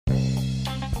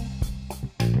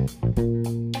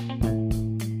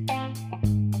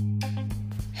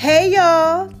Hey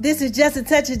y'all, this is Just a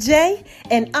Touch of J,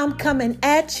 and I'm coming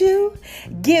at you,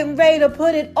 getting ready to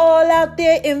put it all out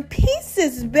there in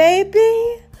pieces,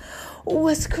 baby.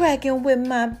 What's cracking with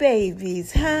my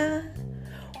babies, huh?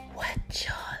 What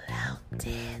y'all out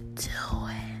there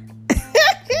doing?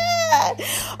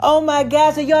 Oh my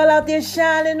gosh, are y'all out there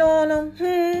shining on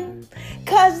them?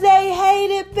 Cause they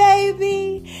hate it,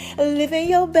 baby. Living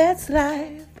your best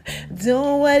life.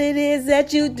 Doing what it is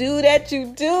that you do.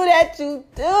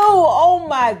 Oh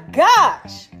my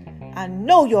gosh. I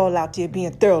know y'all out there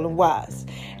being thorough and wise.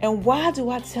 And why do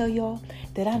I tell y'all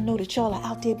that I know that y'all are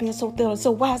out there being so thorough and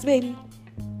so wise, baby?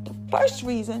 The first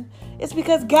reason is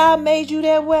because God made you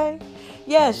that way.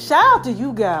 Yeah, shout out to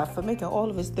you, God, for making all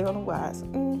of us thorough and wise.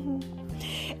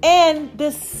 And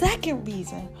the second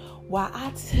reason why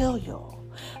I tell y'all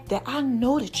that I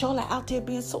know that y'all are out there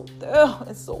being so thorough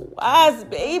and so wise,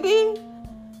 baby,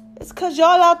 it's because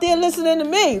y'all out there listening to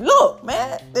me. Look,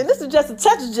 man, and this is Just a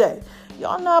Touch of J.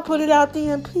 Y'all know I put it out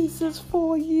there in pieces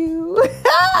for you.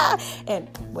 And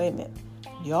wait a minute.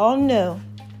 Y'all know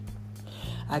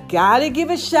I gotta give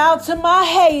a shout to my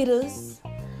haters.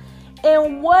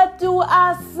 And what do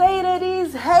I say to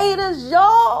these haters,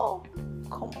 y'all?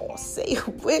 Come on, say it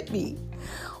with me.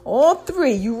 On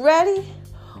three. You ready?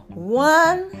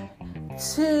 1,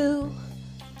 2,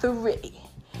 3.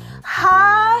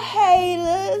 Hi,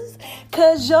 haters,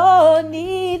 cause y'all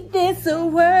need this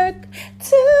work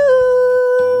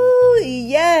too.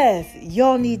 Yes,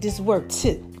 y'all need this work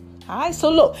too. All right, so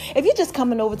look, if you're just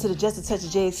coming over to the Just a Touch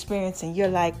of J experience and you're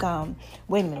like,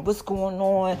 wait a minute, what's going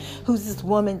on? Who's this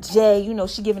woman, Jay? You know,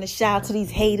 she giving a shout out to these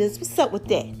haters. What's up with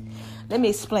that? Let me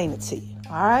explain it to you,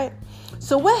 all right?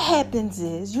 So what happens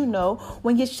is, you know,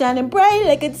 when you're shining bright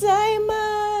like a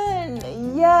diamond,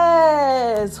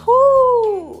 yes,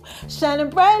 whoo, shining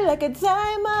bright like a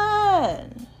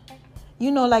diamond.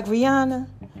 You know, like Rihanna.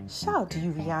 Shout out to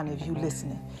you, Rihanna, if you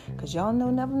listening, because y'all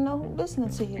never know who listening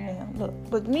to you now. Look,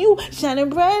 but you shining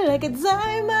bright like a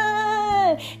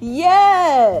diamond,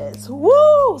 yes,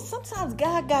 woo. Sometimes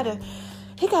God gotta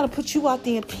put you out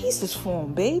there in pieces for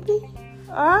him, baby.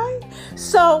 All right,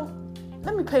 so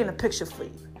let me paint a picture for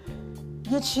you.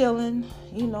 You're chilling,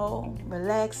 you know,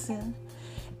 relaxing,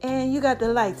 and you got the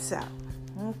lights out,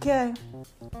 okay?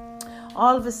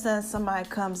 All of a sudden, somebody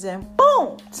comes in,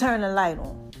 boom, turn the light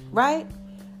on, right?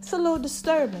 It's a little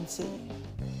disturbing to you.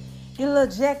 You're a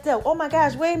little jacked up. Oh my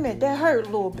gosh, wait a minute, that hurt a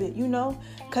little bit, you know,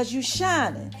 because you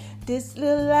shining. This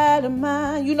little light of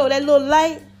mine, you know, that little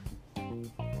light,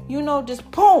 you know, just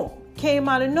boom, came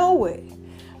out of nowhere.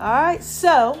 All right,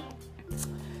 so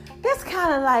that's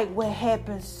kind of like what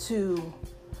happens to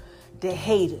the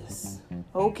haters,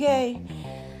 okay?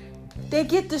 They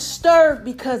get disturbed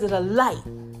because of the light,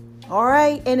 all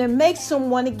right? And it makes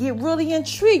them want to get really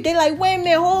intrigued. They like, wait a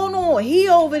minute, hold on. He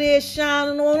over there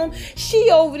shining on them. She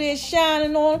over there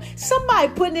shining on them. Somebody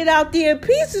putting it out there in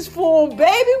pieces for them,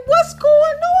 baby. What's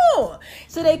going on?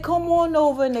 So they come on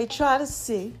over and they try to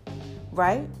see,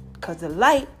 right? Because the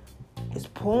light is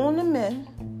pulling them in,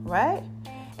 right?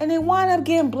 And they wind up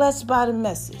getting blessed by the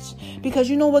message. Because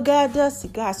you know what God does? See,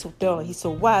 God's so thorough. He's so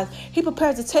wise. He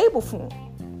prepares a table for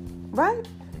them. Right?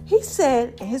 He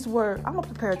said in his word, I'm going to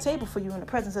prepare a table for you in the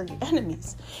presence of your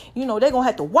enemies. You know, they're going to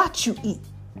have to watch you eat.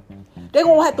 They're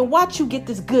going to have to watch you get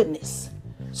this goodness.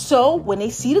 So when they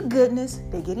see the goodness,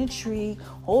 they get intrigued.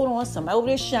 Hold on, somebody over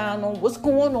there shining on. What's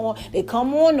going on? They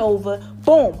come on over.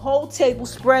 Boom, whole table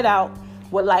spread out.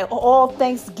 With like all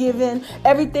Thanksgiving,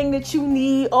 everything that you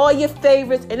need, all your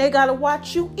favorites, and they got to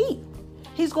watch you eat.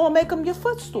 He's going to make them your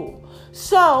footstool.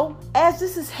 So as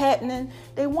this is happening,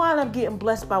 they wind up getting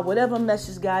blessed by whatever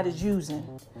message God is using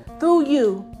through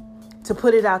you to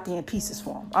put it out there in pieces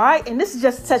for them. All right. And this is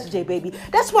Just a Touch of J, baby.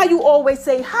 That's why you always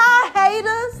say, hi,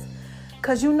 haters.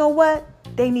 Because you know what?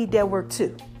 They need their work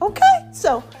too. Okay.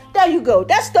 So there you go.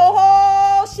 That's the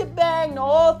whole shebang, the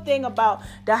whole thing about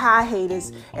the high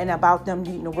haters and about them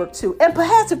needing to work too. And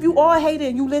perhaps if you are a hater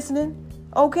and you listening,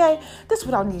 okay, this is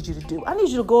what I need you to do. I need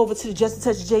you to go over to the Just a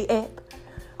Touch of J app.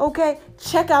 Okay,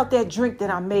 check out that drink that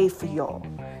I made for y'all.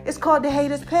 It's called the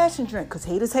Haters Passion Drink, because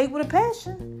haters hate with a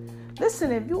passion.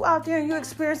 Listen, if you out there and you're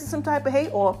experiencing some type of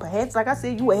hate, or perhaps, like I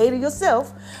said, you a hater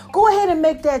yourself, go ahead and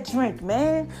make that drink,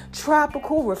 man.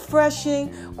 Tropical,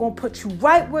 refreshing, gonna put you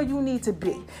right where you need to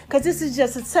be. Because this is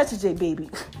Just a Touch of J,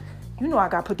 baby. You know I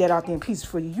gotta put that out there in pieces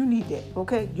for you. You need that,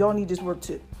 okay? Y'all need this work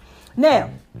too. Now,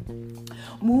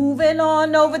 moving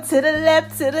on over to the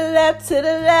left, to the left, to the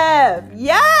left.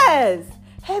 Yes!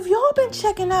 Have y'all been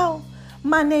checking out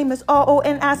My Name is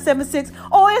RONI76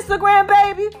 on Instagram,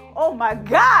 baby? Oh my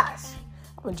gosh.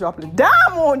 I'm dropping a dime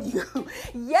on you.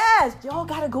 Yes, y'all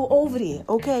gotta go over there,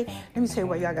 okay? Let me tell you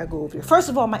why y'all gotta go over there. First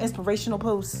of all, my inspirational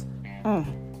posts.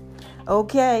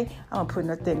 Okay, I'm putting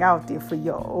that thing out there for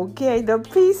y'all, okay? The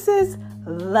pieces,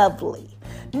 lovely.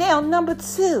 Now, number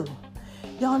 2.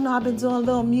 Y'all know I've been doing a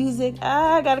little music.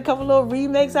 I got a couple little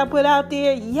remakes I put out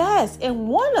there. Yes, and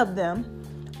one of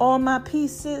them, all my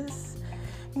pieces,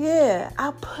 yeah,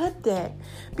 I put that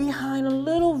behind a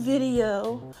little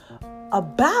video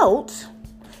about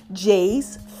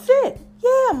Jay's Fit.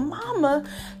 Yeah, mama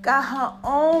got her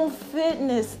own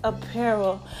fitness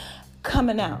apparel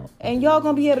coming out. And y'all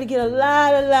gonna be able to get a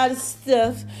lot of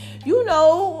stuff, you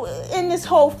know, in this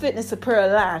whole fitness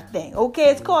apparel line thing.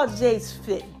 Okay, it's called Jay's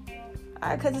Fit. All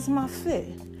right, because it's my fit.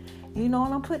 You know,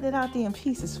 and I'm putting it out there in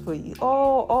pieces for you.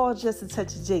 All just a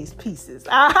touch of Jay's pieces.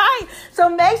 All right, so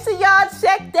make sure y'all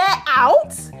check that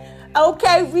out.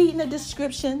 Okay, read in the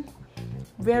description.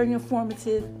 Very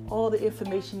informative, all the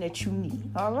information that you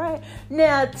need. All right.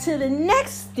 Now to the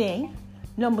next thing,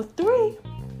 number 3,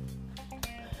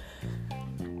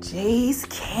 Jay's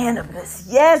Cannabis.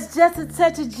 Yes, just a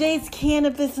touch of Jay's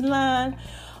Cannabis line.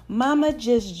 Mama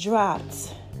just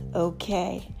dropped,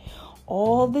 okay,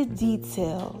 all the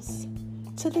details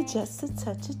to the Just a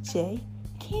Touch of Jay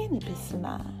Cannabis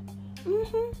line.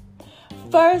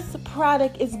 First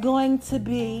product is going to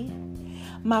be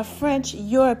my French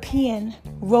European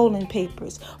rolling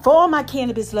papers. For all my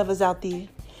cannabis lovers out there,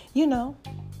 you know,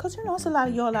 because, you know, it's a lot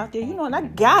of y'all out there, you know, and I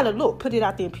gotta put it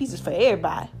out there in pieces for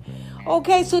everybody.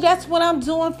 Okay, so that's what I'm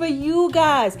doing for you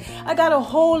guys. I got a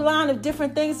whole line of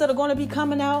different things that are going to be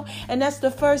coming out, and that's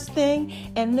the first thing.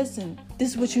 And listen,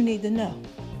 this is what you need to know.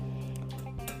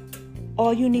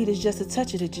 All you need is just a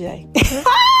touch of the J.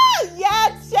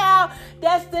 Yeah, child.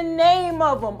 That's the name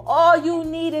of them. All you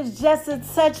need is just a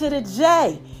touch of the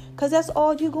J. Because that's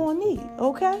all you're going to need,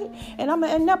 okay? And I'm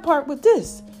going to end that part with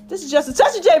this. This is just a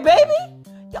touch of J, baby.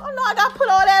 Y'all know I got to put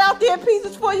all that out there in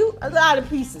pieces for you. A lot of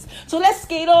pieces. So let's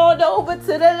skate on over to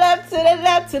the left,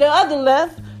 to the other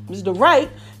left, which is the right,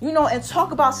 you know, and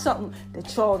talk about something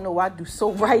that y'all know I do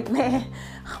so right, man.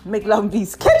 Make Love and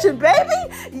Beast Kitchen, baby.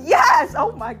 Yes.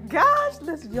 Oh, my gosh.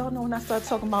 Listen, y'all know when I start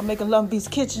talking about Making Love and Beast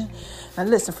Kitchen. Now,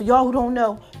 listen, for y'all who don't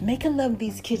know, Making Love and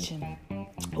Beast Kitchen,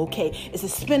 okay, it's a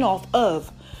spinoff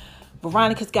of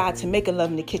Veronica's Guide to Making Love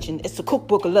in the Kitchen. It's a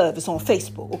cookbook of love. It's on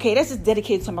Facebook. Okay, that's just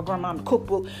dedicated to my grandma, the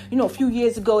cookbook. You know, a few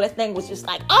years ago, that thing was just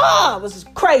like, it was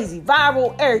just crazy,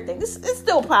 viral, everything. It's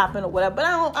still popping or whatever, but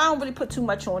I don't really put too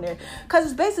much on there because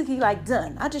it's basically like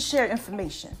done. I just share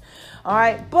information. All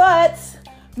right, but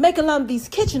Making Love in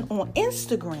Beast Kitchen on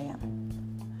Instagram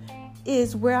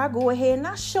is where I go ahead and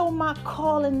I show my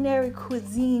culinary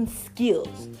cuisine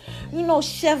skills. You know,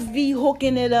 Chef V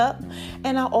hooking it up.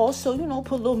 And I also, you know,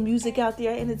 put a little music out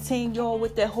there, entertain y'all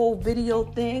with that whole video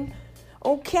thing.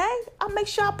 Okay? I'll make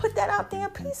sure I put that out there in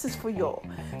pieces for y'all.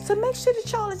 So make sure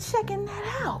that y'all are checking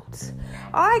that out.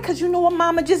 All right? Because you know what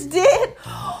mama just did?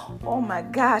 Oh, my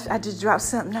gosh. I just dropped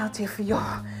something out there for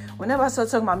y'all. Whenever I start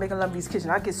talking about Making Love in Beast Kitchen,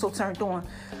 I get so turned on.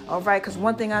 All right? Because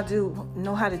one thing I do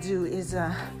know how to do is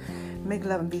Make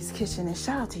Love in Beast Kitchen. And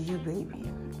shout out to you, baby.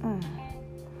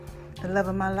 The love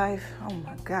of my life. Oh,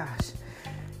 my gosh.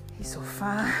 He's so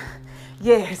fine.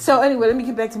 Yeah, so anyway, let me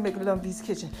get back to Making Love in Beast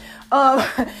Kitchen.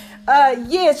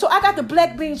 Yeah, so I got the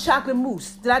black bean chocolate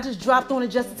mousse that I just dropped on the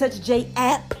Just a Touch of J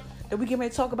app that we get ready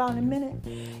to talk about in a minute.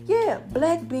 Yeah,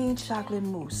 black bean chocolate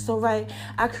mousse. So, right,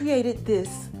 I created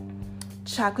this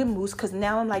chocolate mousse because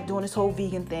now I'm like doing this whole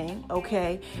vegan thing,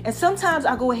 okay? And sometimes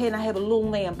I go ahead and I have a little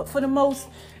lamb, but for the most,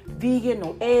 vegan,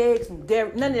 no eggs, no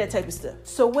dairy, none of that type of stuff.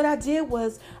 So what I did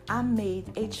was I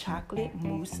made a chocolate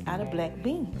mousse out of black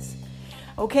beans.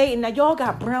 Okay, and now y'all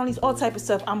got brownies, all type of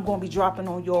stuff I'm going to be dropping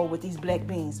on y'all with these black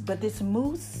beans. But this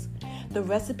mousse, the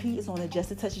recipe is on the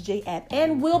Just a Touch of J app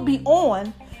and will be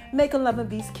on Making Love in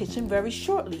Beast Kitchen very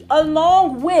shortly,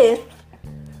 along with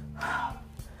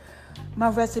my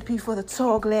recipe for the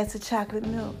tall glass of chocolate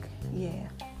milk. Yeah.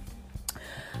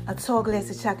 A tall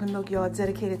glass of chocolate milk, y'all,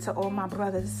 dedicated to all my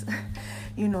brothers.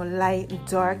 You know, light and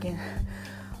dark and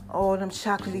all them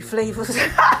chocolatey flavors.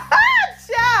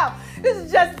 Ciao! This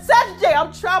is Just Touch J.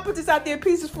 I'm trying to put this out there in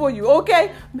pieces for you,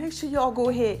 okay? Make sure y'all go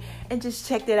ahead and just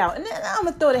check that out. And then I'm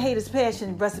going to throw the Haters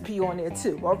Passion recipe on there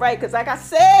too, all right? Because like I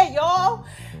said, y'all,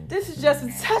 this is Just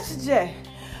a Touch of J.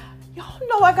 Y'all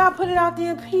know I got to put it out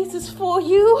there in pieces for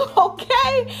you,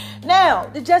 okay? Now,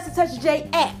 the Just a Touch of J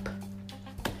app.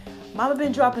 Mama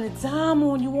been dropping a dime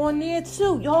on you on there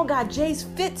too. Y'all got Jay's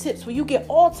Fit Tips where you get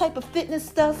all type of fitness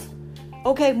stuff.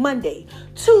 Okay, Monday.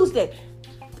 Tuesday,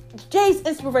 Jay's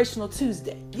Inspirational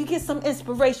Tuesday. You get some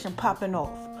inspiration popping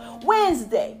off.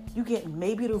 Wednesday, you getting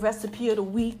maybe the recipe of the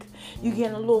week. You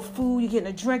getting a little food. You getting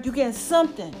a drink. You getting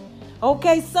something.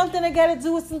 Okay, something that got to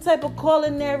do with some type of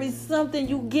culinary something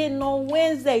you getting on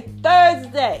Wednesday.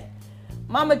 Thursday,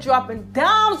 Mama dropping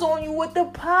dimes on you with the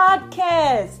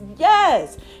podcast.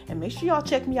 Yes. And make sure y'all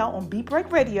check me out on Beat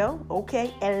Break Radio.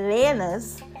 Okay,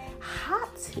 Atlanta's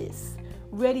hottest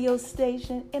radio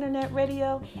station, internet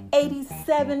radio,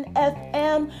 87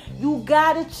 FM. You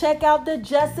got to check out the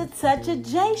Just a Touch of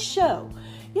J show.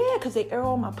 Yeah, because they air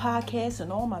all my podcasts and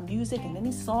all my music and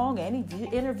any song, any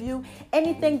interview,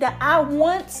 anything that I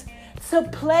want to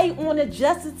play on the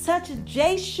Just a Touch of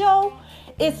J show,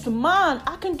 it's mine.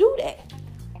 I can do that.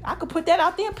 I can put that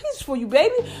out there in pieces for you,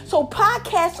 baby. So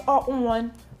podcasts are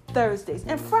on Thursdays.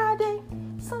 And Friday,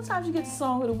 sometimes you get the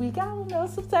song of the week. I don't know.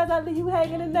 Sometimes I leave you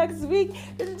hanging the next week.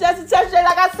 This is Just a Touch of J.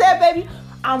 Like I said, baby,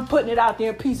 I'm putting it out there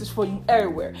in pieces for you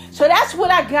everywhere. So that's what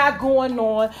I got going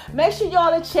on. Make sure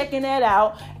y'all are checking that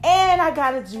out. And I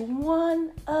got to do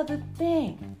one other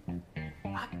thing.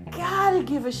 I got to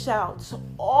give a shout to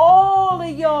all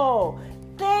of y'all.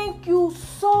 Thank you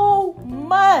so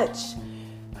much.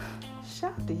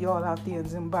 Shout out to y'all out there in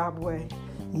Zimbabwe.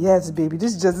 Yes, baby.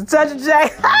 This is Just a Touch of J.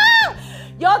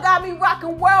 Y'all got me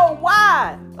rocking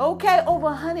worldwide. Okay? Over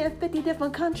 150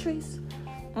 different countries.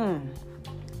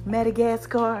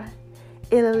 Madagascar,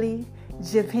 Italy,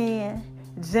 Japan,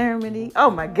 Germany.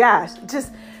 Oh my gosh,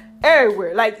 just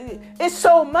everywhere. Like, it's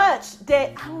so much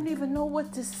that I don't even know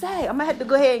what to say. I'm gonna have to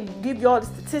go ahead and give y'all the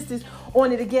statistics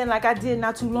on it again, like I did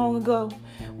not too long ago,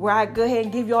 where I go ahead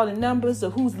and give y'all the numbers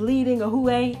of who's leading or who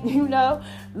ain't.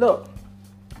 Look,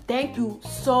 thank you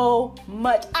so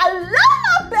much. I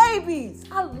love my babies.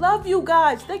 I love you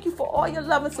guys. Thank you for all your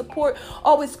love and support.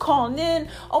 Always calling in,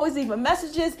 always leaving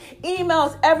messages,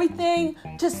 emails, everything.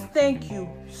 Just thank you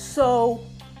so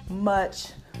much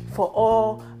for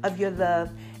all of your love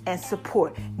and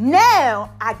support.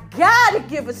 Now, I gotta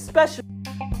give a special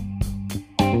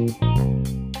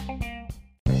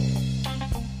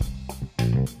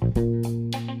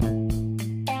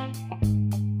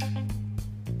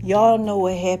y'all know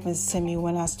what happens to me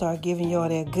when I start giving y'all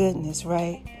that goodness,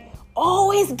 right?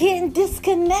 Always getting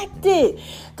disconnected.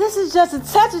 This is Just a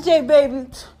Touch of J, baby.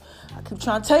 I keep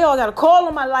trying to tell y'all I got a call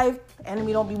on my life.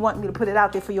 Enemy don't be wanting me to put it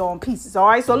out there for y'all in pieces, all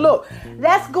right? So look,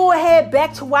 let's go ahead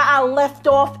back to where I left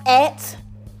off at.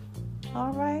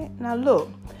 All right? Now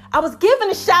look, I was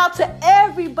giving a shout to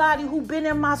everybody who been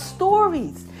in my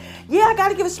stories. Yeah, I got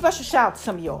to give a special shout to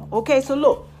some of y'all. Okay, so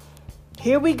look,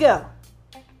 here we go.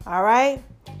 All right?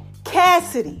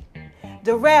 Cassidy,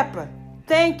 the rapper,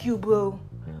 thank you, boo.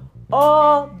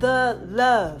 All the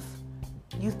love.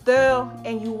 You thorough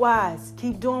and you wise.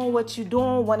 Keep doing what you're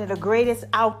doing. One of the greatest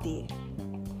out there.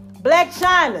 Black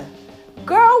China,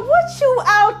 girl, what you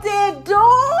out there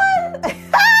doing?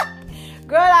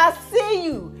 Girl, I see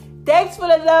you. Thanks for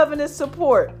the love and the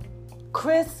support.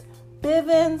 Chris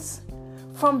Bivens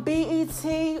from BET.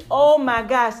 Oh my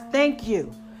gosh, thank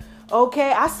you.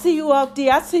 Okay, I see you up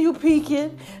there. I see you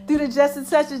peeking through the Just a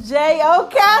Touch of J.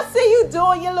 Okay, I see you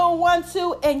doing your little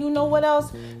 1-2. And you know what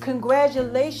else?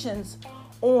 Congratulations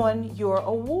on your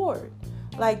award.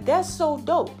 Like, that's so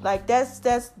dope. Like, that's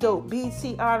dope. BET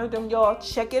honored them, y'all.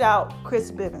 Check it out.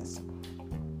 Chris Bivens.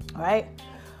 All right.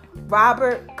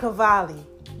 Robert Cavalli.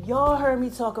 Y'all heard me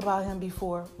talk about him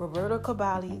before. Roberto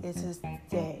Cavalli is his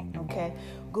dad. Okay.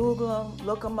 Google him.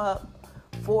 Look him up.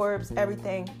 Forbes.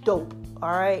 Everything. Dope.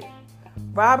 All right.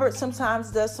 Robert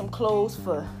sometimes does some clothes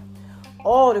for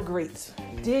all the greats.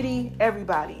 Diddy,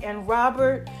 everybody. And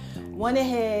Robert went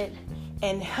ahead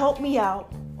and helped me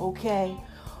out, okay,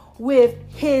 with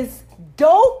his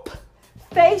dope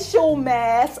facial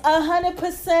mask,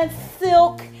 100%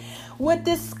 silk, with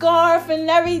this scarf and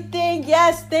everything.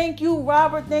 Yes, thank you,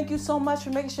 Robert. Thank you so much for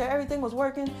making sure everything was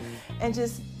working and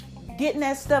just getting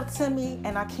that stuff to me.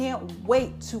 And I can't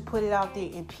wait to put it out there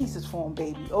in pieces for him,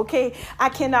 baby. Okay? I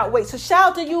cannot wait. So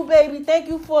shout out to you, baby. Thank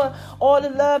you for all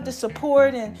the love, the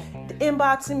support, and the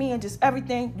inboxing me and just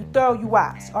everything. You thorough, you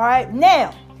wise. All right?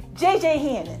 Now, JJ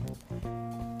Hannon.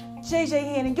 JJ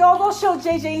Hannon. Y'all go show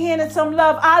JJ Hannon some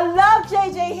love. I love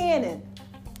JJ Hannon.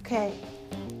 Okay?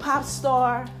 Pop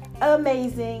star.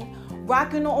 Amazing.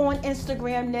 Rocking on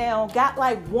Instagram now. Got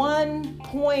like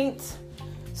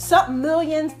 1-something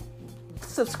million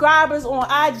subscribers on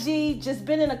IG. Just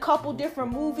been in a couple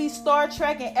different movies, Star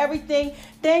Trek and everything.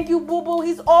 Thank you, boo boo.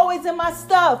 He's always in my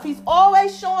stuff. He's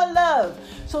always showing love.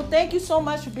 So thank you so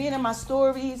much for being in my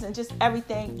stories and just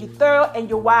everything. You're thorough and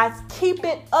you're wise. Keep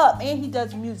it up. And he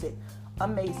does music.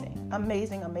 Amazing.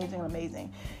 Amazing, amazing,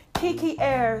 amazing. Kiki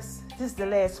Ayers. This is the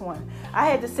last one. I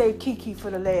had to say Kiki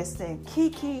for the last thing.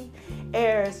 Kiki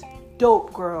Ayers,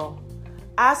 dope, girl.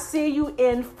 I see you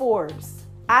in Forbes.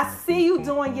 I see you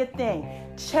doing your thing.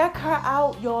 Check her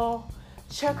out, y'all.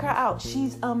 Check her out.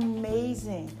 She's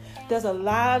amazing. Does a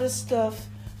lot of stuff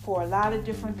for a lot of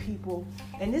different people.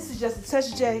 And this is just a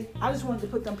touch, Jay. I just wanted to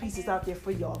put them pieces out there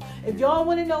for y'all. If y'all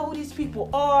want to know who these people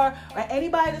are, or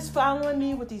anybody that's following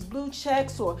me with these blue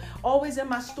checks or always in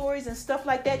my stories and stuff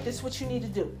like that, this is what you need to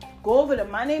do. Go over to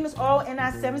My Name is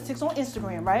RLNI76 on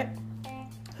Instagram, right?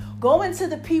 Go into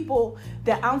the people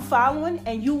that I'm following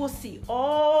and you will see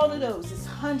all of those. There's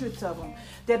hundreds of them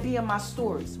that be in my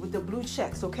stories with the blue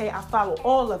checks, okay? I follow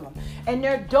all of them. And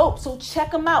they're dope, so check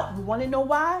them out. You want to know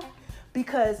why?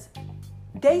 Because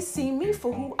they see me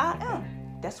for who I am.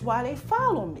 That's why they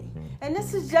follow me. And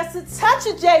this is just a touch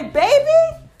of J,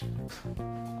 baby.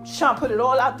 Trying to put it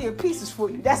all out there in pieces for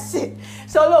you. That's it.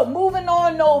 So look, moving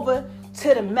on over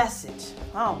to the message.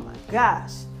 Oh my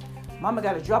gosh. Mama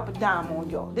got to drop a dime on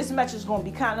y'all. This message is going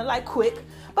to be kind of like quick,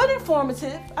 but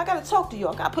informative. I got to talk to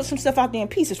y'all. I got to put some stuff out there in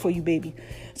pieces for you, baby.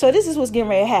 So this is what's getting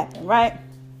ready to happen, right?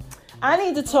 I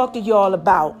need to talk to y'all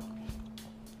about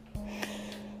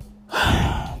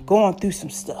going through some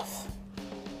stuff.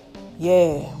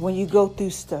 Yeah, when you go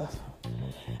through stuff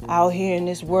out here in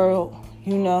this world,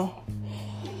 you know,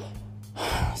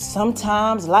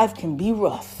 sometimes life can be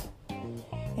rough.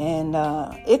 And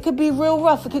it could be real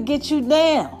rough. It could get you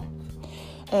down.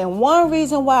 And one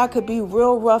reason why it could be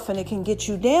real rough and it can get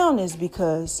you down is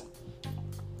because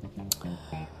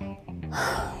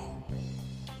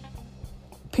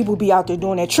people be out there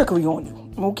doing that trickery on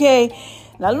you, okay?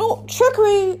 Now, look,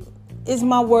 trickery is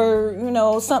my word, you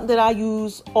know, something that I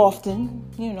use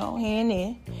often, you know, here and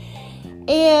there.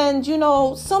 And, you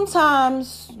know,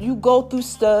 sometimes you go through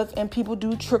stuff and people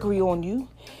do trickery on you.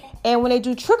 And when they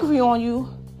do trickery on you,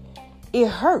 it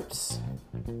hurts.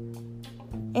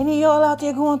 Any of y'all out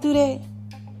there going through that?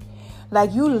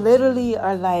 Like you literally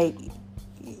are like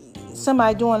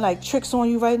somebody doing like tricks on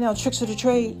you right now, tricks of the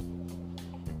trade.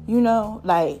 You know,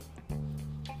 like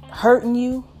hurting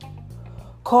you,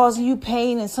 causing you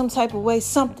pain in some type of way,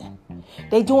 something.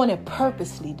 They doing it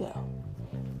purposely though.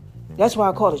 That's why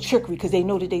I call it trickery, because they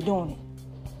know that they doing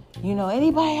it. You know,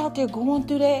 anybody out there going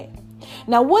through that?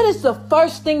 Now, what is the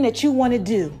first thing that you want to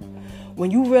do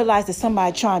when you realize that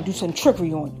somebody trying to do some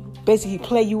trickery on you? Basically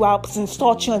play you out,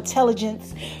 insult your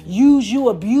intelligence, use you,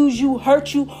 abuse you,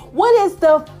 hurt you. What is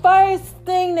the first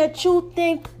thing that you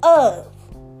think of?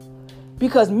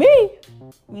 Because me,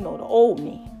 you know, the old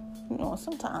me, you know,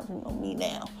 sometimes, you know, me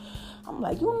now, I'm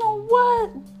like, you know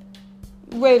what?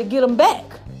 You ready to get them back,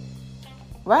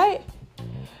 right?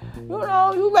 You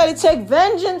know, you ready to take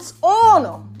vengeance on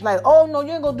them. Like, oh, no,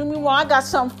 you ain't going to do me wrong. I got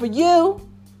something for you.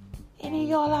 Any of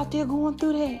y'all out there going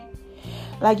through that?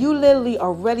 Like you literally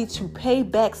are ready to pay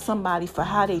back somebody for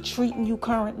how they treating you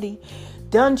currently,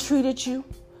 done treated you,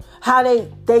 how they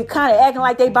kind of acting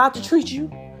like they about to treat you.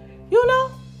 You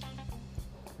know?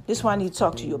 This is what I need to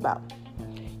talk to you about.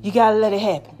 You got to let it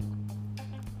happen.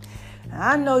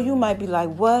 I know you might be like,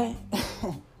 what?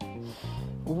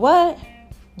 What?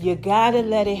 You got to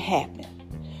let it happen.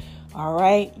 All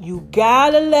right? You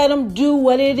got to let them do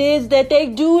what it is that they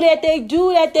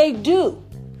do.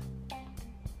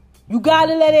 You got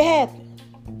to let it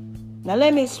happen. Now,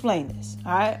 let me explain this.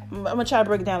 All right? I'm going to try to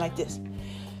break it down like this.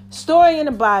 Story in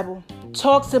the Bible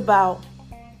talks about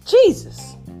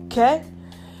Jesus. Okay?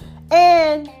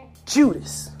 And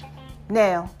Judas.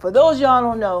 Now, for those y'all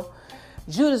don't know,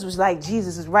 Judas was like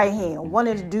Jesus' right hand. One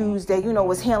of the dudes that, you know,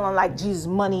 was handling like Jesus'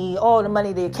 money, all the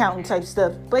money, the accountant type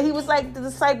stuff. But he was like the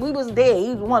disciple. He was there. He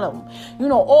was one of them. You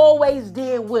know, always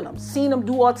there with him. Seen him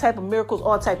do all type of miracles,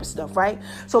 all type of stuff, right?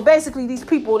 So basically these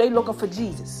people, they looking for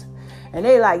Jesus. And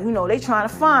they like, you know, they trying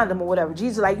to find him or whatever.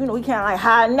 Jesus like, you know, he kind of like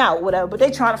hiding out, whatever. But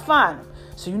they trying to find him.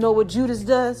 So you know what Judas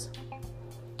does?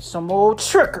 Some old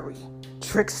trickery.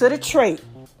 Tricks of the trade.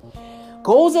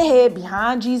 Goes ahead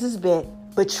behind Jesus' back,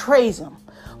 betrays him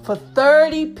for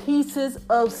 30 pieces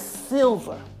of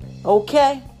silver.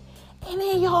 Okay?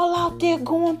 Any of y'all out there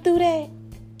going through that?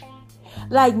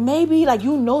 Like maybe like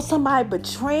you know somebody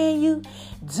betraying you,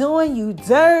 doing you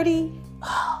dirty.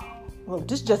 Well,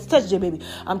 this just touched you, baby.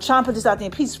 I'm trying to put this out there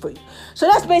in pieces for you. So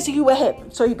that's basically what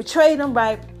happened. So he betrayed them,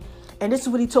 right? And this is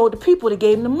what he told the people that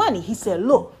gave him the money. He said,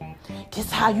 look, this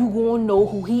is how you gonna know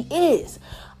who he is.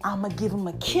 I'm gonna give him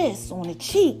a kiss on the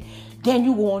cheek. Then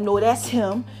you gonna know that's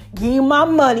him. Give him my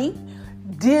money.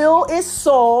 Deal is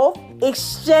solved.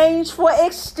 Exchange for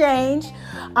exchange.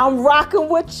 I'm rocking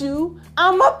with you.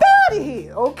 I'm up out of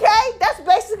here, okay? That's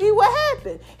basically what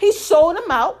happened. He sold him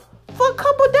out for a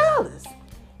couple dollars.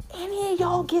 Any of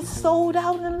y'all get sold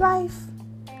out in life?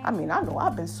 I mean, I know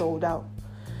I've been sold out.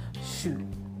 Shoot.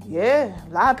 Yeah, a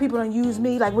lot of people don't use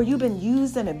me. Like, where you been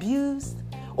used and abused?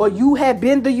 Or you have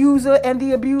been the user and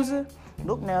the abuser?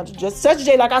 Look now, just such a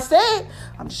day, like I said,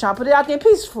 I'm just trying to put it out there in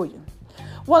pieces for you.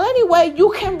 Well, anyway,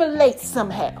 you can relate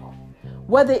somehow,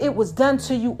 whether it was done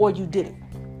to you or you did it.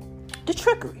 The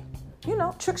trickery,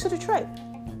 tricks of the trade.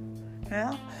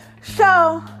 Yeah.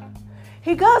 So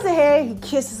he goes ahead, he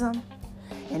kisses him,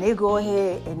 and they go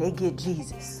ahead and they get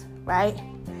Jesus, right?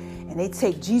 And they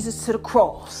take Jesus to the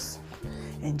cross.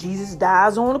 And Jesus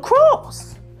dies on the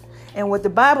cross. And what the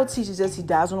Bible teaches us, he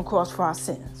dies on the cross for our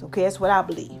sins. Okay, that's what I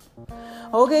believe.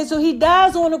 Okay, so he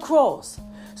dies on the cross.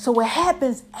 So what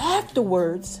happens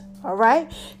afterwards, all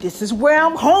right? This is where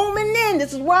I'm homing in.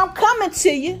 This is where I'm coming to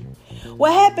you.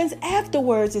 What happens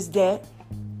afterwards is that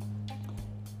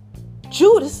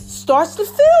Judas starts to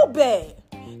feel bad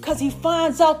because he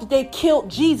finds out that they killed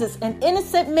Jesus, an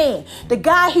innocent man, the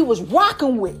guy he was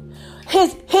rocking with.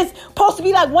 His supposed to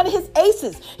be like one of his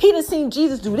aces. He done seen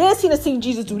Jesus do this. He done seen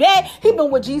Jesus do that. He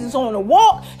been with Jesus on a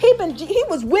walk. He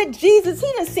was with Jesus. He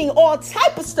done seen all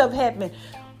type of stuff happen,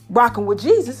 rocking with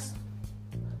Jesus.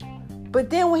 But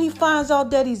then when he finds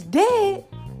out that he's dead,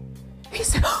 he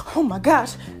said, "Oh my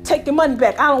gosh, take the money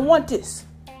back. I don't want this."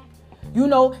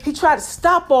 He tried to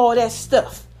stop all that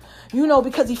stuff,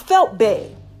 because he felt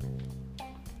bad.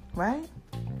 Right?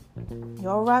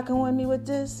 Y'all rocking with me with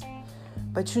this?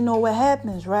 But you know what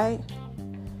happens, right?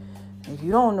 If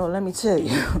you don't know, let me tell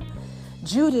you.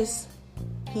 Judas,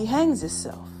 he hangs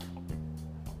himself.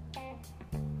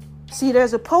 See,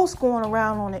 there's a post going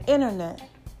around on the internet.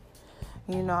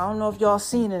 I don't know if y'all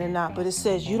seen it or not, but it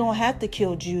says you don't have to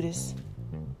kill Judas.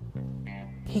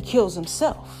 He kills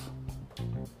himself.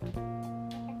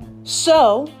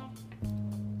 So,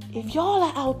 if y'all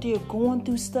are out there going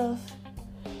through stuff,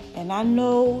 and I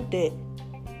know that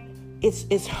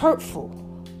it's hurtful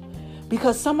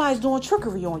because somebody's doing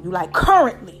trickery on you, like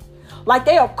currently. Like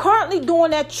they are currently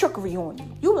doing that trickery on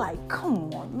you. You like,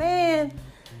 come on, man.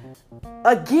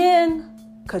 Again,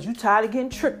 because you tired of getting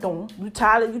tricked on. You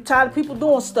tired of people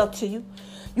doing stuff to you.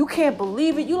 You can't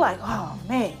believe it. You like, oh,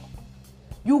 man.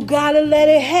 You got to let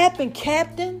it happen,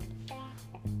 Captain.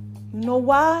 You know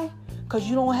why? Because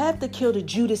you don't have to kill the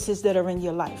Judases that are in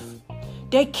your life.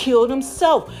 They killed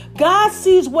themselves. God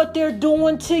sees what they're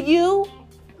doing to you.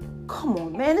 Come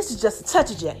on, man. This is just a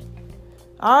touch of J.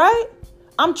 All right?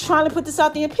 I'm trying to put this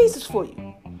out there in pieces for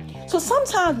you. So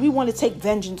sometimes we want to take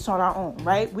vengeance on our own,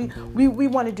 right? We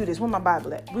want to do this. Where's my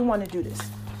Bible at? We want to do this.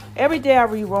 Every day I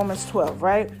read Romans 12,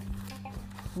 right?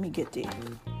 Let me get there.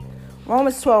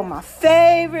 Romans 12, my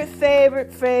favorite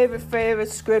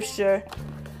scripture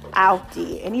out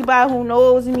there. Anybody who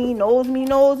knows me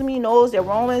knows that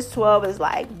Romans 12 is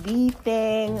like the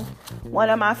thing, one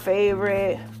of my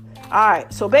favorite. All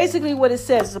right, so basically what it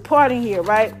says is a part in here,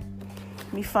 right?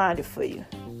 Let me find it for you.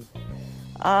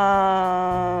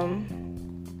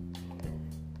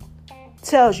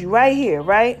 Tells you right here,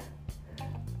 right?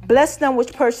 Bless them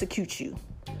which persecute you.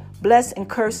 Bless and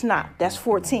curse not. That's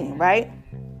 14, right?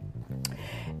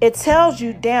 It tells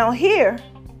you down here,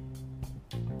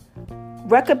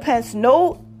 recompense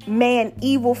no man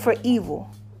evil for evil,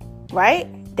 right?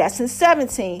 That's in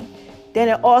 17. Then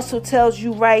it also tells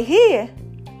you right here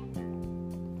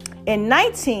in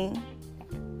 19,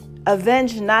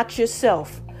 avenge not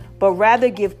yourself, but rather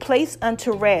give place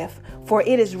unto wrath, for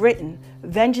it is written,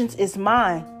 vengeance is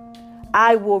mine,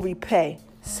 I will repay,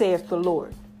 saith the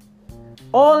Lord.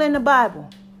 All in the Bible.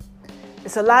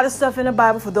 It's a lot of stuff in the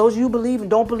Bible for those of you who believe and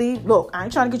don't believe. Look, I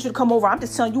ain't trying to get you to come over. I'm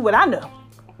just telling you what I know.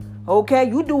 Okay,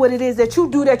 you do what it is that you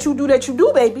do,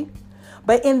 baby.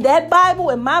 But in that Bible,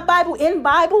 in my Bible, in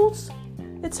Bibles,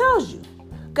 it tells you.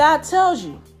 God tells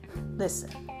you,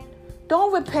 listen,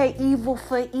 don't repay evil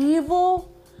for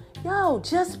evil. Yo,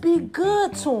 just be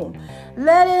good to them.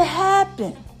 Let it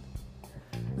happen.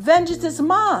 Vengeance is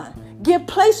mine. Give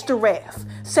place to wrath.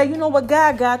 Say, you know what,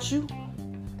 God got you.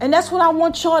 And that's what I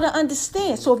want y'all to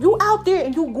understand. So if you out there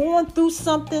and you going through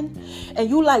something and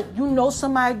you like,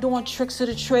 somebody doing tricks of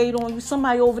the trade on you,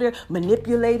 somebody over there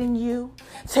manipulating you,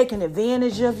 taking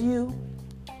advantage of you,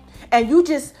 and you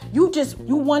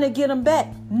want to get them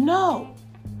back. No,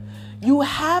 you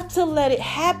have to let it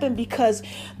happen because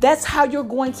that's how you're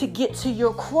going to get to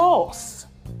your cross.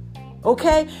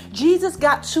 Okay. Jesus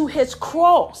got to his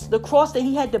cross, the cross that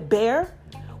he had to bear,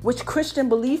 which Christian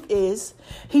belief is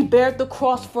he bared the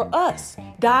cross for us,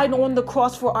 died on the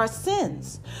cross for our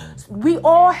sins. We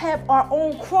all have our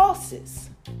own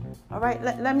crosses. All right,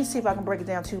 let me see if I can break it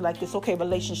down to you like this. Okay,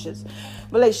 relationships.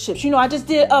 I just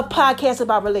did a podcast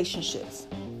about relationships.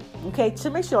 Okay,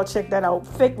 so make sure y'all check that out.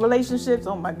 Fake relationships.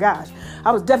 Oh my gosh,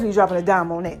 I was definitely dropping a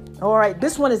dime on that. All right,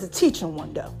 this one is a teaching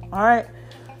one though. All right,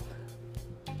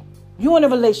 You in a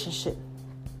relationship.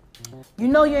 You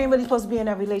know you ain't really supposed to be in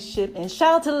that relationship. And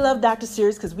shout out to the Love Doctor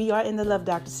series, because we are in the Love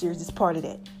Doctor series. It's part of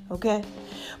that. Okay?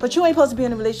 But you ain't supposed to be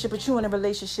in a relationship, but you in a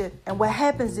relationship. And what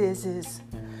happens is,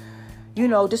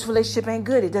 this relationship ain't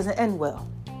good. It doesn't end well.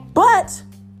 But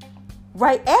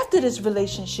right after this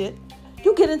relationship,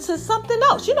 you get into something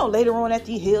else. Later on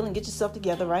after you heal and get yourself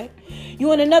together, right?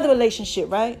 You in another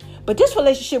relationship, right? But this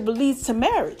relationship leads to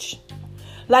marriage.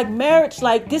 Like marriage,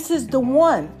 like this is the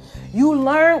one. You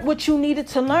learned what you needed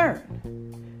to learn.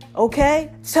 Okay?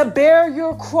 To bear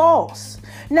your cross.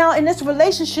 Now, in this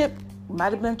relationship,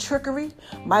 might have been trickery,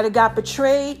 might have got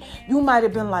betrayed. You might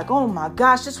have been like, oh my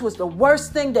gosh, this was the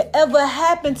worst thing that ever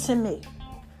happened to me.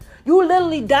 You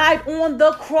literally died on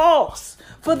the cross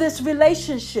for this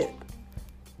relationship.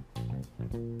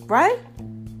 Right?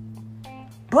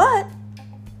 But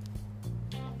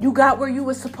you got where you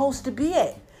were supposed to be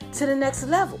at, to the next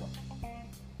level.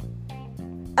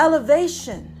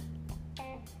 Elevation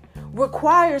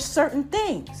requires certain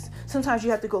things. Sometimes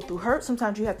you have to go through hurt.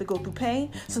 Sometimes you have to go through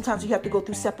pain. Sometimes you have to go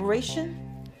through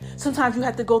separation. Sometimes you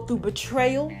have to go through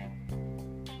betrayal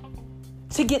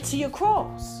to get to your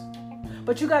cross.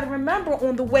 But you got to remember,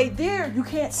 on the way there, you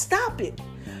can't stop it.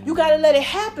 You got to let it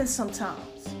happen sometimes.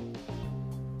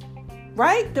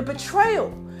 Right? The betrayal.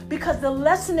 Because the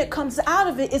lesson that comes out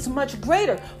of it is much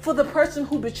greater for the person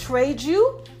who betrayed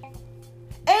you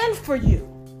and for you.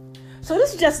 So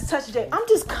this is just a touch of day. I'm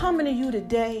just coming to you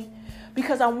today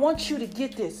because I want you to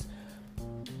get this.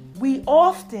 We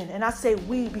often, and I say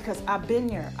we because I've been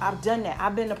there, I've done that.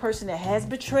 I've been the person that has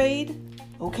betrayed,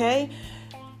 okay?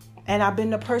 And I've been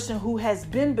the person who has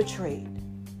been betrayed.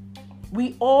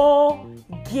 We all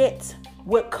get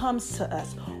what comes to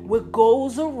us. What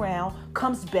goes around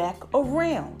comes back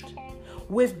around.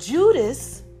 With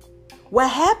Judas, what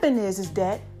happened is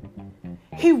that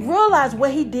he realized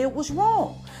what he did was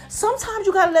wrong. Sometimes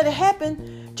you got to let it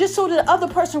happen just so that the other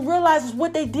person realizes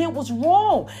what they did was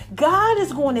wrong. God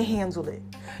is going to handle it.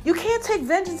 You can't take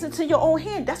vengeance into your own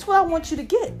hand. That's what I want you to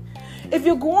get. If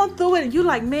you're going through it and you're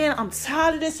like, man, I'm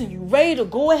tired of this, and you're ready to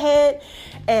go ahead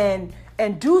and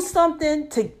do something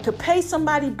to pay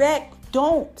somebody back,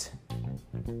 don't.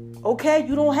 Okay?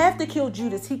 You don't have to kill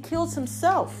Judas. He kills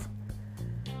himself.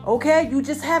 Okay? You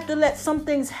just have to let some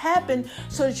things happen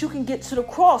so that you can get to the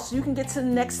cross. So you can get to the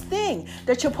next thing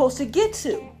that you're supposed to get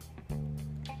to.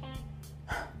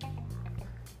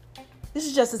 This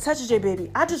is just a touch of J,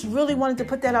 baby. I just really wanted to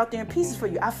put that out there in pieces for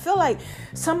you. I feel like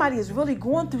somebody is really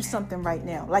going through something right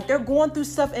now. Like they're going through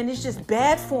stuff and it's just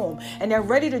bad for them. And they're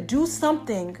ready to do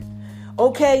something,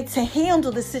 okay, to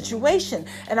handle the situation.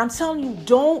 And I'm telling you,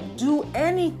 don't do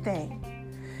anything.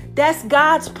 That's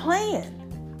God's plan.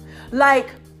 Like,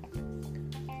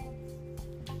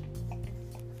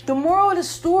 the moral of the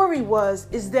story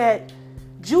is that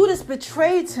Judas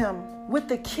betrayed him with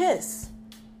the kiss,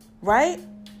 right?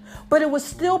 But it was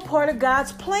still part of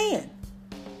God's plan.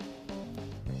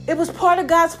 It was part of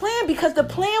God's plan because the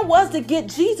plan was to get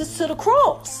Jesus to the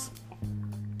cross.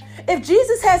 If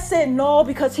Jesus had said no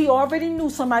because he already knew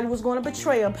somebody was going to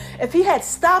betray him, if he had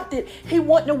stopped it, he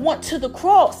wouldn't have went to the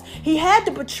cross. He had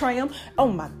to betray him. Oh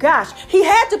my gosh. He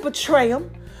had to betray him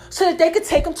so that they could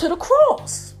take him to the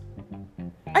cross.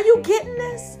 Are you getting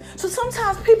this? So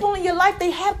sometimes people in your life,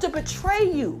 they have to betray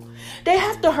you. They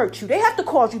have to hurt you. They have to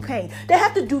cause you pain. They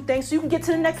have to do things so you can get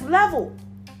to the next level.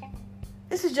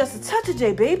 This is just a touch of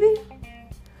J, baby.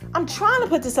 I'm trying to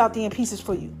put this out there in pieces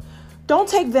for you. Don't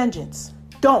take vengeance.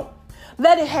 Don't.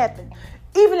 Let it happen.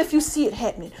 Even if you see it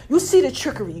happening, you see the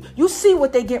trickery, you see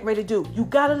what they getting ready to do. You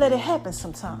got to let it happen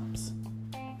sometimes.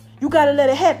 You got to let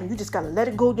it happen. You just got to let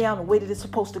it go down the way that it's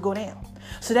supposed to go down.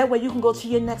 So that way you can go to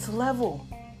your next level.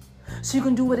 So you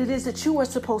can do what it is that you are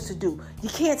supposed to do. You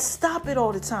can't stop it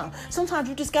all the time. Sometimes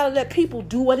you just got to let people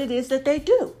do what it is that they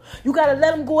do. You got to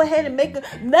let them go ahead and let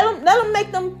them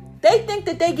make them. They think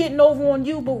that they getting over on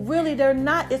you, but really they're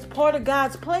not. It's part of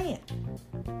God's plan.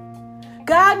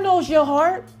 God knows your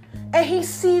heart and he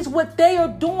sees what they are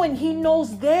doing. He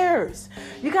knows theirs.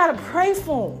 You got to pray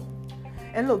for them.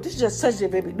 And look, this is just such a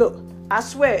baby. Look, I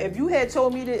swear, if you had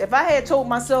told me this, if I had told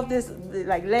myself this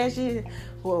like last year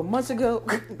or months ago,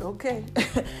 okay,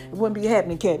 it wouldn't be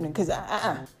happening, Captain, because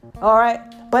all right.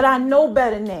 But I know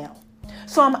better now.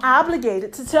 So I'm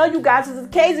obligated to tell you guys, it's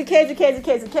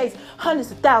a case,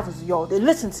 hundreds of thousands of y'all that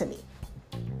listen to me.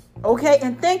 Okay,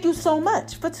 and thank you so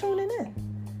much for tuning in.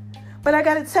 But I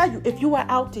got to tell you, if you are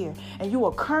out there and you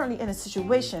are currently in a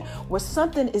situation where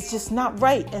something is just not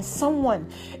right and someone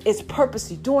is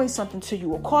purposely doing something to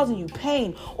you or causing you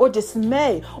pain or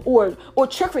dismay or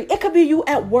trickery, it could be you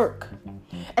at work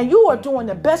and you are doing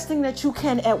the best thing that you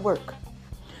can at work.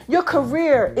 Your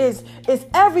career is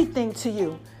everything to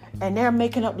you. And they're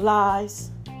making up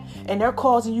lies. And they're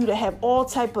causing you to have all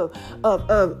type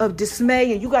of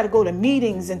dismay. And you got to go to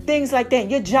meetings and things like that.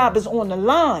 And your job is on the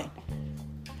line.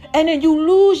 And then you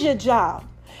lose your job.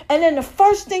 And then the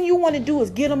first thing you want to do is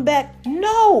get them back.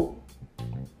 No.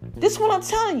 This is what I'm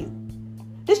telling you.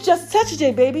 This just a touch of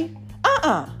J, baby.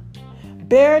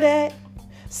 Bear that.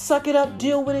 Suck it up.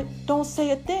 Deal with it. Don't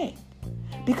say a thing.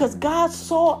 Because God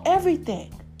saw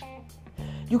everything.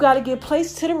 You got to give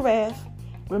place to the wrath.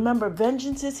 Remember,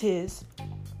 vengeance is his.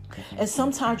 And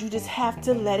sometimes you just have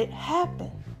to let it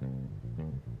happen.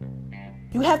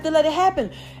 You have to let it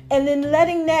happen. And then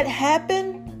letting that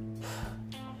happen,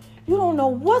 you don't know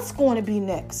what's going to be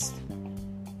next.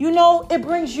 You know, it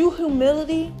brings you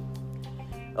humility.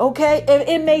 Okay?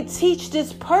 It may teach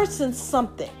this person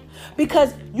something.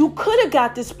 Because you could have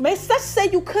got this. Let's say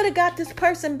you could have got this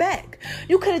person back.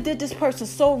 You could have did this person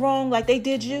so wrong like they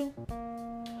did you.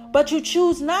 But you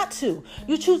choose not to.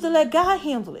 You choose to let God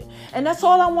handle it. And that's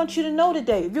all I want you to know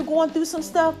today. If you're going through some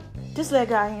stuff, just let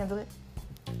God handle it.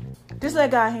 Just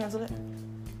let God handle it.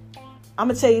 I'm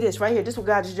going to tell you this right here. This is what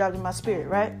God just dropped in my spirit,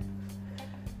 right?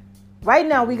 Right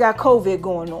now, we got COVID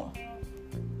going on.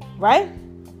 Right?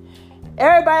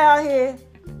 Everybody out here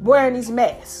wearing these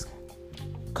masks.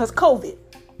 Because COVID.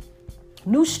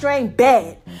 New strain,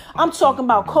 bad. I'm talking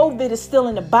about COVID is still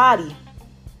in the body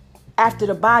after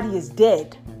the body is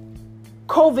dead.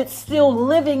 COVID still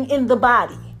living in the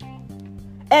body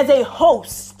as a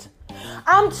host.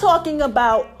 I'm talking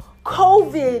about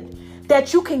COVID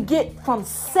that you can get from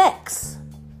sex.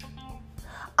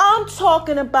 I'm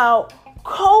talking about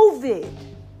COVID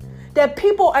that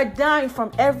people are dying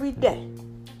from every day,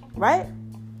 right?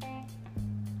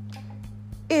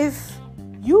 If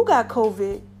you got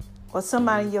COVID or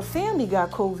somebody in your family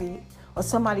got COVID or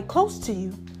somebody close to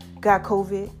you got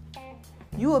COVID,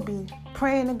 you will be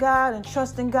praying to God and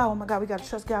trusting God. Oh my God, we got to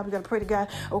trust God. We got to pray to God.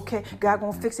 Okay, God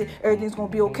going to fix it. Everything's going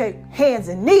to be okay. Hands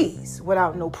and knees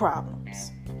without no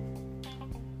problems.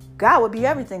 God will be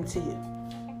everything to you.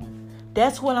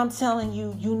 That's what I'm telling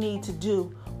you need to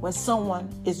do when someone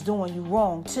is doing you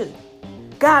wrong too.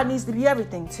 God needs to be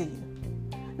everything to you.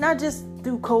 Not just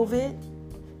through COVID.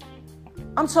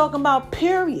 I'm talking about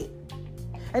period.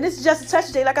 And this is just a touch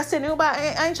today. Like I said,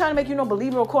 I ain't trying to make you no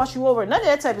believer or cross you over. None of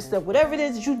that type of stuff. Whatever it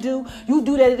is that you do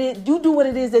that it is. You do what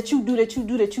it is that you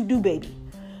do, baby.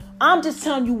 I'm just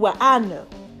telling you what I know.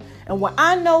 And what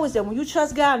I know is that when you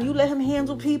trust God and you let him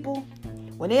handle people,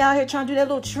 when they out here trying to do that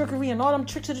little trickery and all them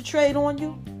tricks of the trade on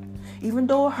you, even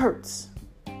though it hurts,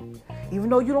 even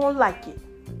though you don't like it,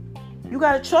 you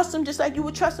got to trust them just like you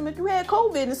would trust them if you had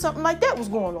COVID and something like that was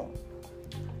going on.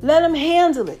 Let him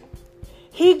handle it.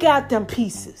 He got them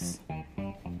pieces.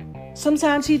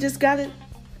 Sometimes he just got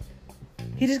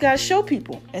to show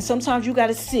people. And sometimes you got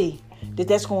to see that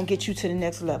that's going to get you to the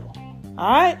next level.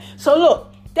 All right? So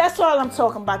look, that's all I'm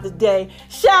talking about today.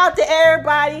 Shout out to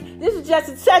everybody. This is just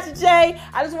a touch of J.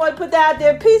 I just want to put that out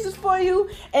there pieces for you.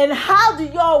 And how do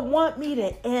y'all want me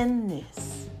to end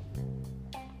this?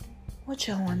 What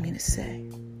y'all want me to say?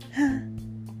 Huh?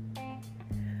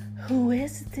 Who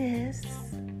is this?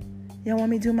 Y'all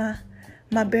want me to do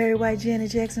my Barry White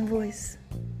Janet Jackson voice?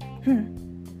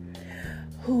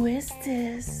 Who is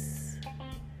this?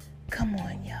 Come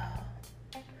on, y'all.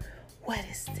 What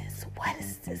is this? What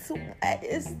is this? What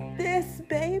is this,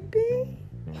 baby?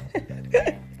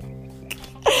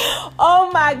 Oh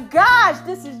my gosh,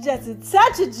 this is just a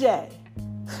touch of J.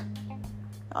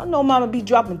 I know mama be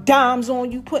dropping dimes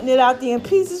on you, putting it out there in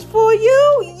pieces for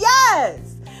you.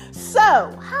 Yes. So,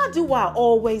 how do I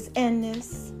always end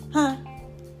this? Huh?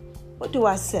 What do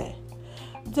I say?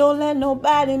 Don't let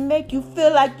nobody make you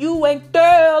feel like you ain't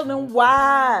thorough and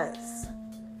wise.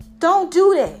 Don't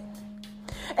do that.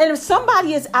 And if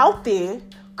somebody is out there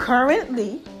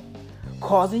currently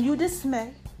causing you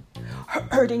dismay,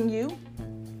 hurting you,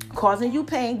 causing you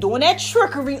pain, doing that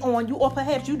trickery on you, or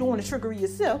perhaps you doing the trickery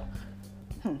yourself,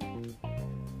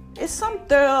 it's some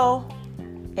thorough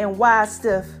and wise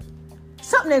stuff.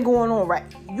 Something ain't going on right.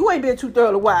 You ain't being too thorough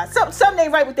and wise. Something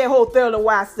ain't right with that whole thorough and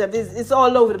wise stuff. It's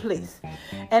all over the place.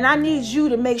 And I need you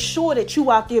to make sure that you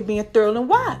out there being thorough and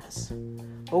wise.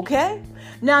 Okay?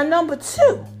 Now, number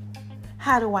 2.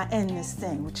 How do I end this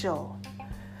thing with y'all?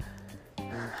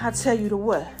 I tell you the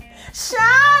what.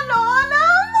 Shine on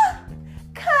them,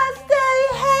 'cause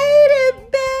they hate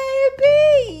it,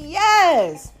 baby.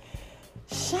 Yes.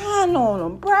 Shine on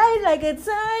them bright like a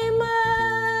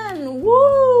diamond.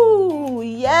 Woo.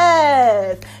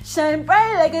 Yes. Shine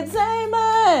bright like a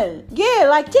diamond. Yeah,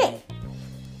 like that.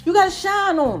 You got to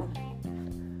shine on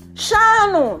them.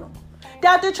 Shine on them. They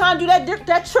out there trying to do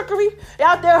that trickery. They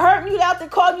out there hurting you. They out there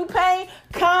causing you pain,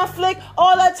 conflict,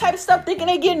 all that type of stuff, thinking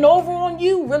they getting over on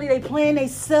you. Really, they playing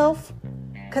themselves.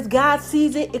 Because God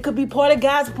sees it. It could be part of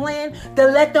God's plan to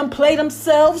let them play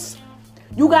themselves.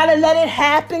 You got to let it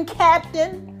happen,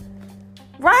 Captain.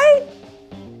 Right?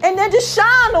 And then just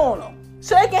shine on them.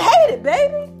 So they can hate it,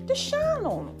 baby. Just shine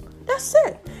on them. That's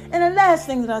it. And the last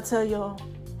thing that I tell y'all,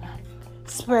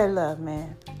 spread love,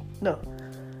 man. No.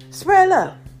 Spread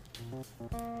love.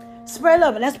 Spread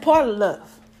love. And that's part of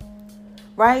love.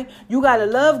 Right? You got to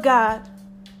love God.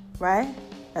 Right?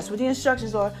 That's what the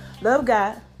instructions are. Love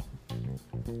God.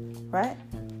 Right?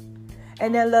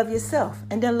 And then love yourself.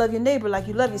 And then love your neighbor like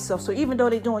you love yourself. So even though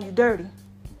they're doing you dirty,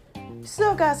 you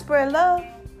still got to spread love.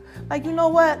 Like, you know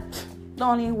what?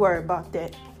 Don't even worry about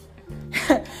that.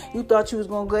 You thought you was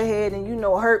going to go ahead and,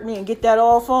 hurt me and get that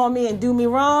off on me and do me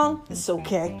wrong? It's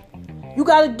okay. You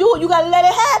got to do it. You got to let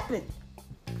it happen.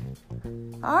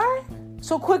 All right?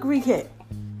 So quick recap.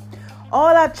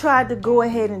 All I tried to go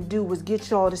ahead and do was get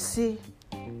y'all to see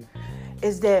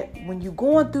is that when you're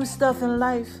going through stuff in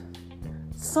life,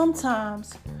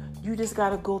 sometimes you just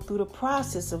got to go through the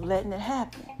process of letting it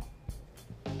happen.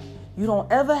 You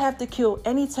don't ever have to kill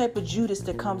any type of Judas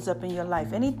that comes up in your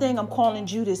life. Anything I'm calling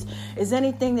Judas is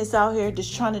anything that's out here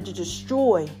just trying to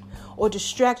destroy or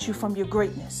distract you from your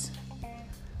greatness.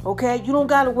 Okay? You don't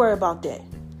got to worry about that.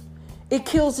 It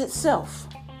kills itself.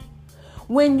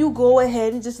 When you go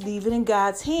ahead and just leave it in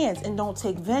God's hands and don't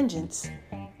take vengeance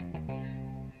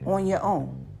on your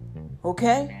own.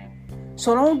 Okay?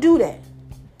 So don't do that.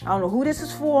 I don't know who this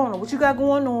is for. I don't know what you got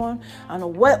going on. I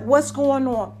don't know what's going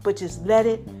on. But just let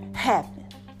it happen.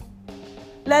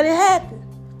 Let it happen.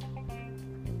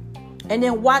 And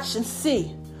then watch and see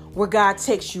where God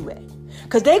takes you at.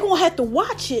 Because they're going to have to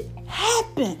watch it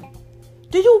happen.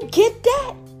 Do you get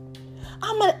that?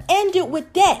 I'm going to end it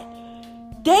with that.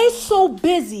 They so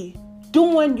busy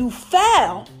doing you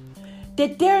foul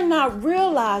that they're not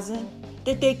realizing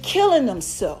that they're killing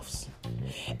themselves.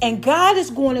 And God is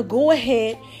going to go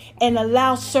ahead and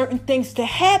allow certain things to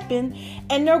happen,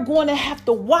 and they're going to have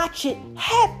to watch it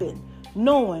happen,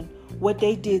 knowing what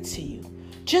they did to you.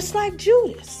 Just like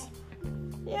Judas.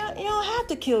 Yeah, you don't have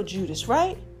to kill Judas,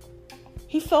 right?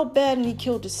 He felt bad and he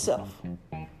killed himself.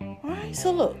 All right,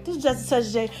 so look, this is Just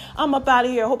Touch J. I'm up out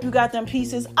of here. I hope you got them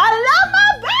pieces. I love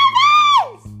my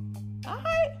babies! All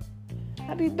right,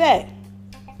 I'll be back.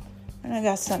 And I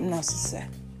got something else to say.